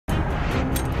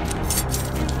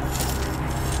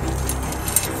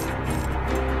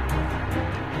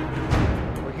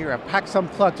here at PAX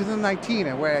Unplugged 2019,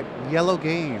 and we're at IELLO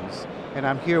Games. And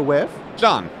I'm here with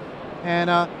John. And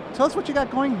tell us what you got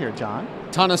going here, John.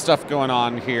 Ton of stuff going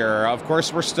on here. Of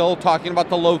course, we're still talking about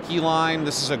the Loki line.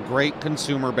 This is a great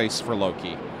consumer base for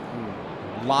Loki.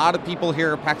 A lot of people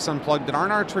here at PAX Unplugged that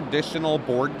aren't our traditional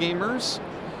board gamers.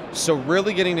 So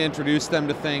really getting to introduce them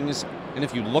to things. And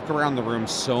if you look around the room,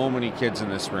 so many kids in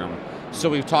this room. So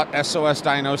we've taught SOS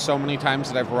Dino so many times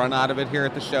that I've run out of it here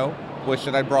at the show. Wish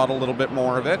that I'd brought a little bit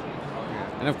more of it.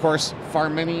 And of course,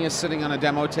 Farmini is sitting on a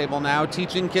demo table now,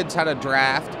 teaching kids how to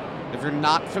draft. If you're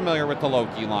not familiar with the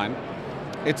Loki line,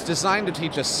 it's designed to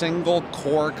teach a single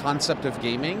core concept of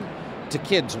gaming to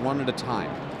kids one at a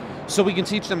time. So we can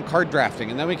teach them card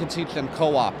drafting, and then we can teach them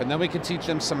co-op, and then we can teach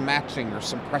them some matching or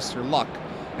some press your luck.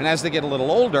 And as they get a little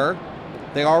older,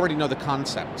 they already know the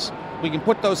concepts. We can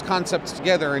put those concepts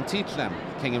together and teach them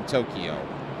King of Tokyo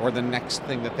or the next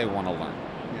thing that they want to learn.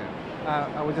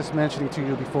 I was just mentioning to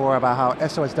you before about how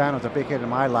SOS Dino is a big hit in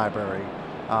my library.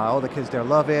 All the kids there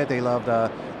love it. They love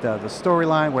the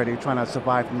storyline where they're trying to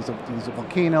survive from these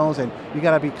volcanoes, and you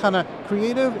got to be kind of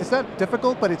creative. It's not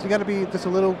difficult, but you got to be just a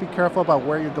little be careful about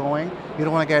where you're going. You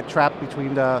don't want to get trapped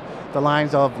between the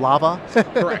lines of lava.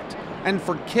 Correct. And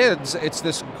for kids, it's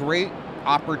this great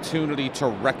opportunity to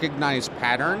recognize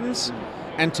patterns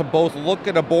and to both look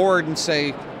at a board and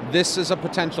say, this is a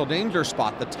potential danger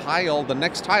spot. The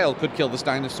next tile could kill this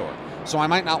dinosaur. So I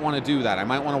might not want to do that. I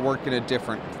might want to work in a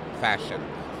different fashion.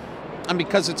 And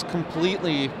because it's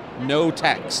completely no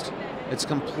text, it's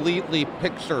completely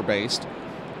picture-based,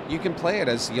 you can play it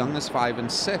as young as 5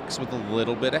 and 6 with a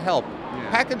little bit of help.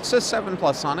 Package says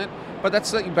 7+ on it, but that's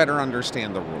so that you better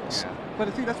understand the rules.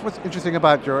 But see, that's what's interesting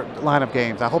about your line of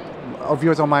games. I hope our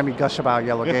viewers don't mind me gush about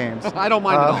IELLO Games. I don't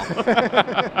mind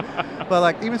at all. But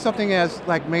like even something as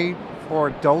like made for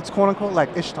adults, quote unquote,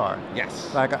 like Ishtar.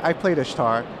 Yes. Like I played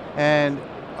Ishtar, and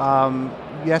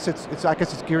yes, it's I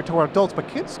guess it's geared toward adults, but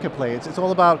kids can play it. It's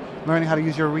all about learning how to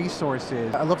use your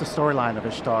resources. I love the storyline of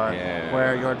Ishtar,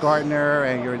 where you're a gardener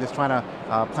and you're just trying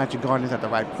to plant your gardens at the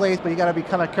right place, but you got to be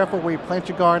kind of careful where you plant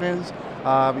your gardens.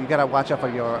 You got to watch out for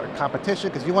your competition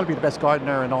because you want to be the best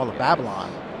gardener in all of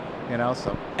Babylon. You know,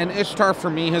 so. And Ishtar for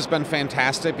me has been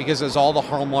fantastic because it's all the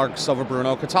hallmarks of a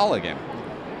Bruno Catala game.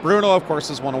 Bruno, of course,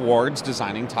 has won awards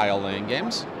designing tile-laying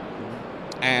games.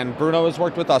 And Bruno has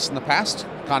worked with us in the past.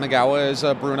 Kanagawa is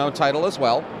a Bruno title as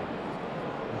well.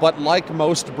 But like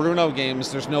most Bruno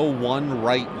games, there's no one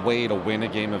right way to win a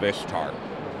game of Ishtar.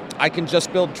 I can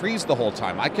just build trees the whole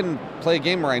time. I can play a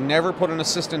game where I never put an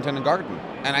assistant in a garden,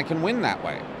 and I can win that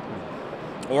way.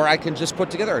 Or I can just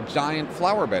put together a giant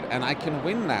flower bed, and I can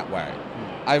win that way.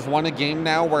 I've won a game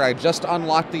now where I just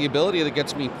unlocked the ability that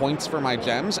gets me points for my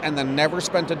gems, and then never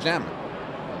spent a gem.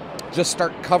 Just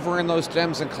start covering those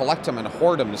gems and collect them and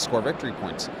hoard them to score victory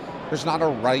points. There's not a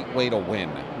right way to win.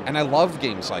 And I love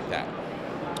games like that.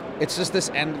 It's just this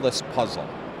endless puzzle.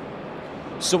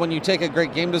 So when you take a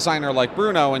great game designer like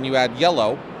Bruno and you add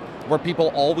IELLO, where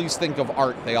people always think of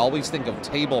art, they always think of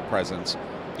table presence,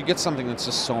 you get something that's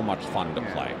just so much fun to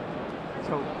play.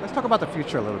 So let's talk about the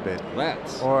future a little bit.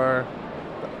 Let's. Or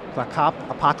the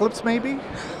apocalypse, maybe?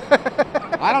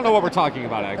 I don't know what we're talking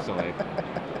about, actually.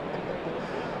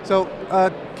 So,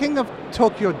 King of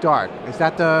Tokyo Dark, is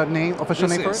that the official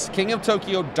name for it? King of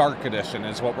Tokyo Dark Edition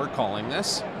is what we're calling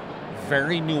this.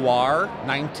 Very noir,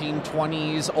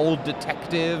 1920s, old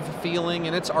detective feeling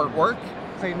in its artwork.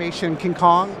 Claymation King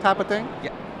Kong type of thing?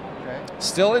 Yeah. Okay.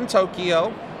 Still in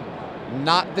Tokyo,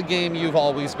 not the game you've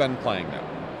always been playing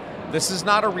though. This is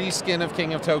not a reskin of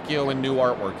King of Tokyo in new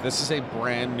artwork. This is a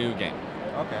brand new game.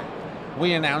 Okay.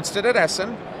 We announced it at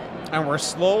Essen, and we're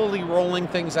slowly rolling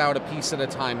things out a piece at a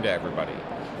time to everybody.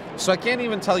 So I can't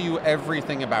even tell you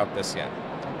everything about this yet.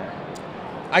 Okay.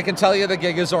 I can tell you the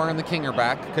Gigazor and the King are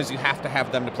back, because you have to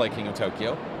have them to play King of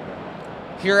Tokyo.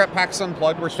 Here at PAX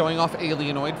Unplugged, we're showing off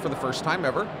Alienoid for the first time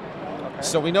ever. Okay.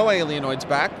 So we know Alienoid's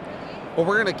back, but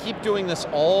we're going to keep doing this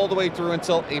all the way through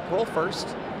until April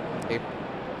 1st,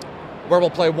 where we'll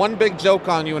play one big joke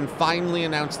on you and finally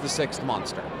announce the 6th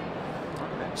monster.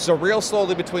 So real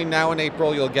slowly between now and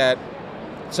April, you'll get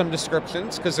some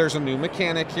descriptions, because there's a new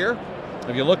mechanic here.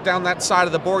 If you look down that side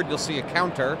of the board, you'll see a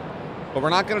counter, but we're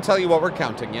not going to tell you what we're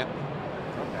counting yet.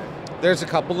 Okay. There's a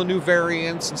couple of new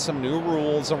variants and some new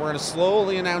rules, and we're going to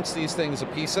slowly announce these things a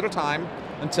piece at a time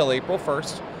until April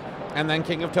 1st, and then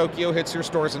King of Tokyo hits your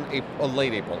stores in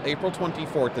late April. April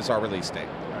 24th is our release date.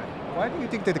 Why do you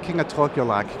think that the King of Tokyo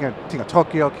line, King of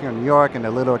Tokyo, King of New York, and the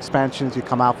little expansions you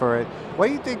come out for it, why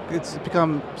do you think it's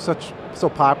become so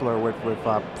popular with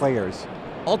players?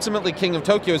 Ultimately, King of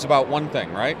Tokyo is about one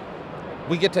thing, right?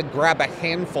 we get to grab a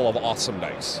handful of awesome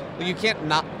dice. You can't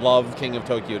not love King of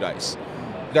Tokyo dice.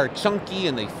 They're chunky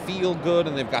and they feel good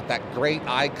and they've got that great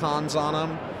icons on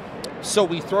them. So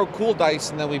we throw cool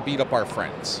dice and then we beat up our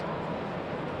friends.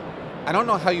 I don't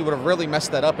know how you would have really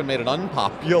messed that up and made it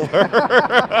unpopular.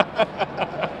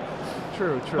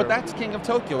 True. But that's King of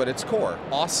Tokyo at its core.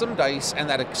 Awesome dice and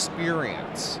that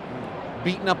experience.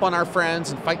 Beating up on our friends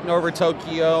and fighting over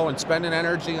Tokyo and spending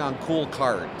energy on cool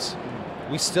cards.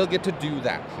 We still get to do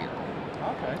that here.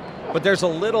 Okay. But there's a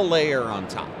little layer on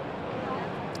top.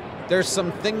 There's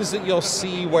some things that you'll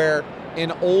see where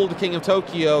in old King of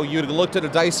Tokyo, you'd have looked at a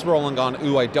dice roll and gone,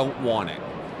 ooh, I don't want it.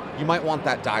 You might want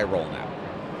that die roll now.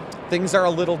 Things are a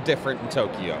little different in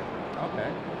Tokyo. Okay.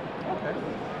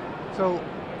 So,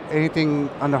 anything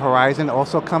on the horizon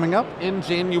also coming up? In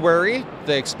January,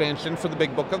 the expansion for the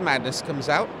Big Book of Madness comes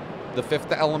out, the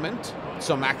fifth element.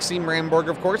 So Maxime Ramborg,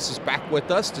 of course, is back with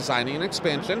us designing an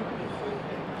expansion.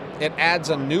 It adds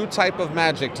a new type of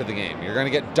magic to the game. You're going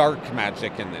to get dark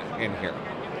magic in here.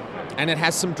 And it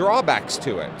has some drawbacks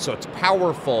to it. So it's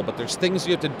powerful, but there's things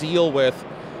you have to deal with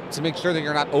to make sure that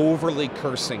you're not overly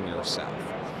cursing yourself.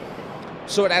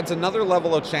 So it adds another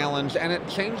level of challenge, and it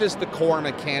changes the core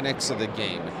mechanics of the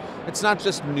game. It's not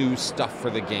just new stuff for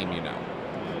the game, you know.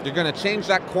 You're going to change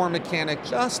that core mechanic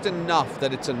just enough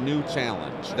that it's a new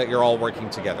challenge that you're all working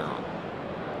together on.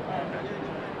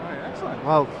 All right, excellent.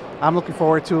 Well, I'm looking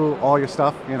forward to all your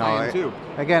stuff. You know, I am too.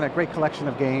 Again, a great collection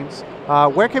of games.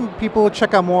 Where can people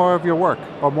check out more of your work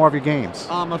or more of your games?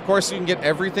 Of course, you can get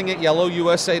everything at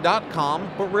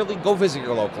IELLOUSA.com, but really go visit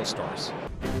your local stores.